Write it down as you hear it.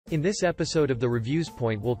In this episode of the Reviews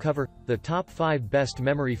Point we'll cover the top 5 best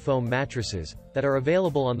memory foam mattresses that are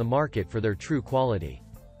available on the market for their true quality.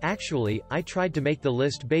 Actually, I tried to make the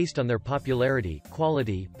list based on their popularity,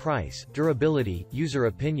 quality, price, durability, user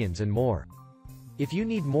opinions and more. If you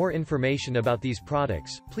need more information about these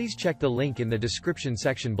products, please check the link in the description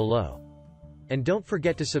section below. And don't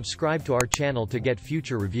forget to subscribe to our channel to get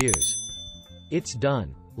future reviews. It's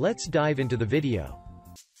done. Let's dive into the video.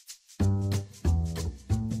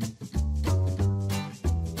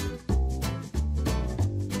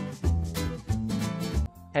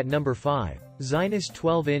 At number 5. Zinus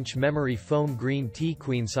 12-inch Memory Foam Green Tea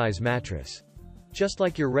Queen Size Mattress. Just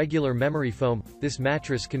like your regular memory foam, this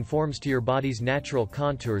mattress conforms to your body's natural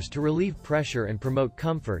contours to relieve pressure and promote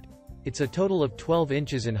comfort. It's a total of 12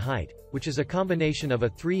 inches in height, which is a combination of a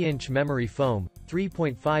 3-inch memory foam,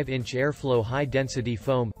 3.5-inch airflow high-density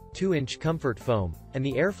foam, 2-inch comfort foam, and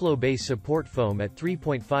the airflow base support foam at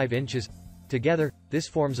 3.5 inches. Together, this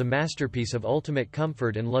forms a masterpiece of ultimate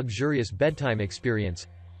comfort and luxurious bedtime experience.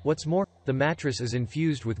 What's more, the mattress is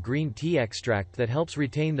infused with green tea extract that helps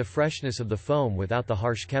retain the freshness of the foam without the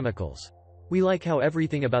harsh chemicals. We like how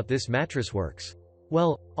everything about this mattress works.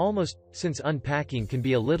 Well, almost, since unpacking can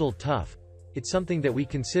be a little tough. It's something that we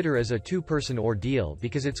consider as a two-person ordeal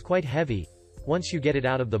because it's quite heavy. Once you get it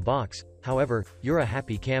out of the box, however, you're a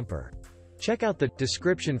happy camper. Check out the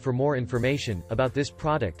description for more information about this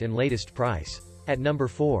product and latest price. At number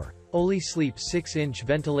 4. Olee Sleep 6-inch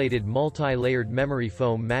Ventilated Multi-Layered Memory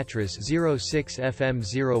Foam Mattress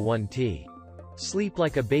 06FM01T. Sleep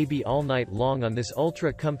like a baby all night long on this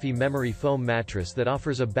ultra-comfy memory foam mattress that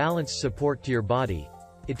offers a balanced support to your body.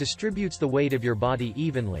 It distributes the weight of your body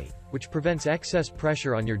evenly, which prevents excess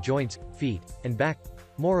pressure on your joints, feet, and back.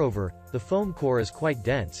 Moreover, the foam core is quite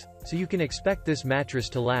dense, so you can expect this mattress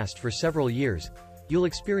to last for several years. You'll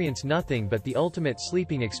experience nothing but the ultimate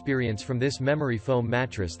sleeping experience from this memory foam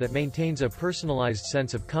mattress that maintains a personalized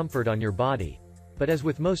sense of comfort on your body. But as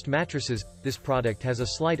with most mattresses, this product has a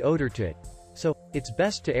slight odor to it, so it's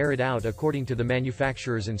best to air it out according to the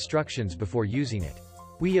manufacturer's instructions before using it.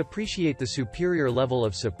 We appreciate the superior level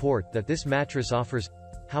of support that this mattress offers.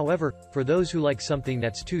 However, for those who like something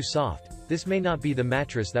that's too soft, this may not be the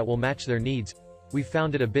mattress that will match their needs. We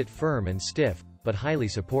found it a bit firm and stiff, but highly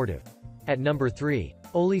supportive. At number 3.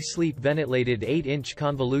 Olee Sleep Venitlated 8-inch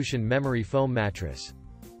Convolution Memory Foam Mattress.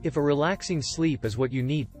 If a relaxing sleep is what you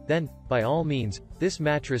need, then, by all means, this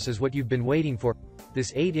mattress is what you've been waiting for.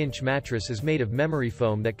 This 8-inch mattress is made of memory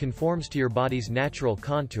foam that conforms to your body's natural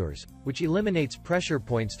contours, which eliminates pressure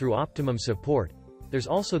points through optimum support. There's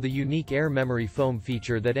also the unique air memory foam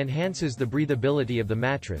feature that enhances the breathability of the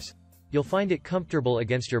mattress. You'll find it comfortable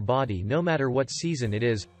against your body no matter what season it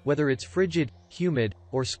is, whether it's frigid, humid,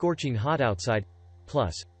 or scorching hot outside.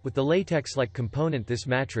 Plus, with the latex-like component this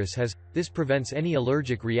mattress has, this prevents any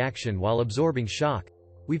allergic reaction while absorbing shock.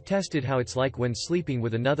 We've tested how it's like when sleeping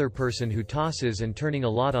with another person who tosses and turning a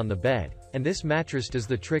lot on the bed, and this mattress does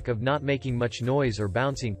the trick of not making much noise or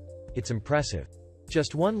bouncing. It's impressive.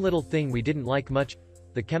 Just one little thing we didn't like much: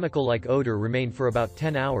 the chemical-like odor remained for about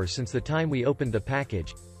 10 hours since the time we opened the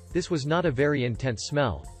package. This was not a very intense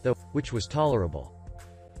smell, though, which was tolerable.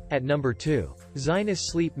 At number 2.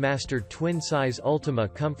 Zinus Sleep Master Twin-Size Ultima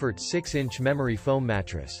Comfort 6-inch Memory Foam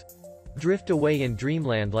Mattress. Drift away in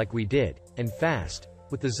dreamland like we did, and fast,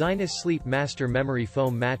 with the Zinus Sleep Master Memory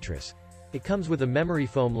Foam Mattress. It comes with a memory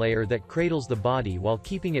foam layer that cradles the body while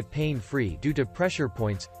keeping it pain-free due to pressure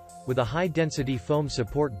points. With a high-density foam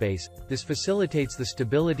support base, this facilitates the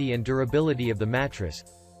stability and durability of the mattress.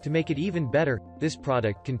 To make it even better, this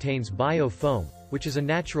product contains bio-foam, which is a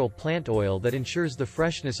natural plant oil that ensures the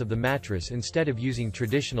freshness of the mattress instead of using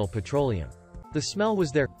traditional petroleum. The smell was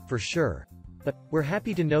there, for sure. But we're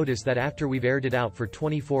happy to notice that after we've aired it out for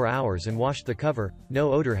 24 hours and washed the cover,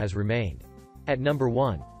 no odor has remained. At number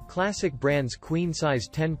 1. Classic Brands Queen-Size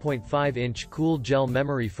 10.5-inch Cool Gel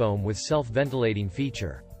Memory Foam with Self-Ventilating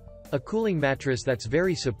Feature. A cooling mattress that's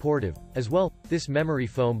very supportive. As well, this memory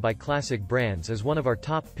foam by Classic Brands is one of our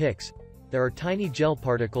top picks. There are tiny gel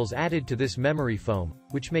particles added to this memory foam,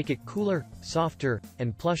 which make it cooler, softer,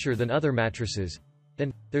 and plusher than other mattresses.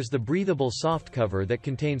 Then, there's the breathable soft cover that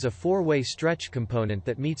contains a 4-way stretch component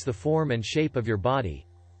that meets the form and shape of your body.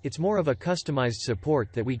 It's more of a customized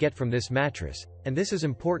support that we get from this mattress, and this is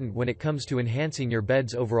important when it comes to enhancing your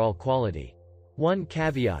bed's overall quality. One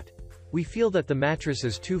caveat: we feel that the mattress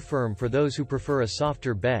is too firm for those who prefer a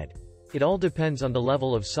softer bed. It all depends on the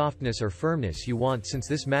level of softness or firmness you want, since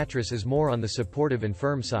this mattress is more on the supportive and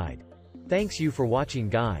firm side. Thanks you for watching,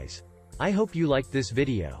 guys. I hope you liked this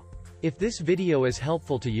video. If this video is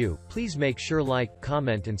helpful to you, please make sure like,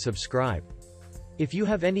 comment and subscribe. If you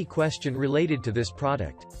have any question related to this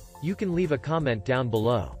product, you can leave a comment down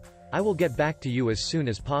below. I will get back to you as soon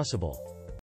as possible.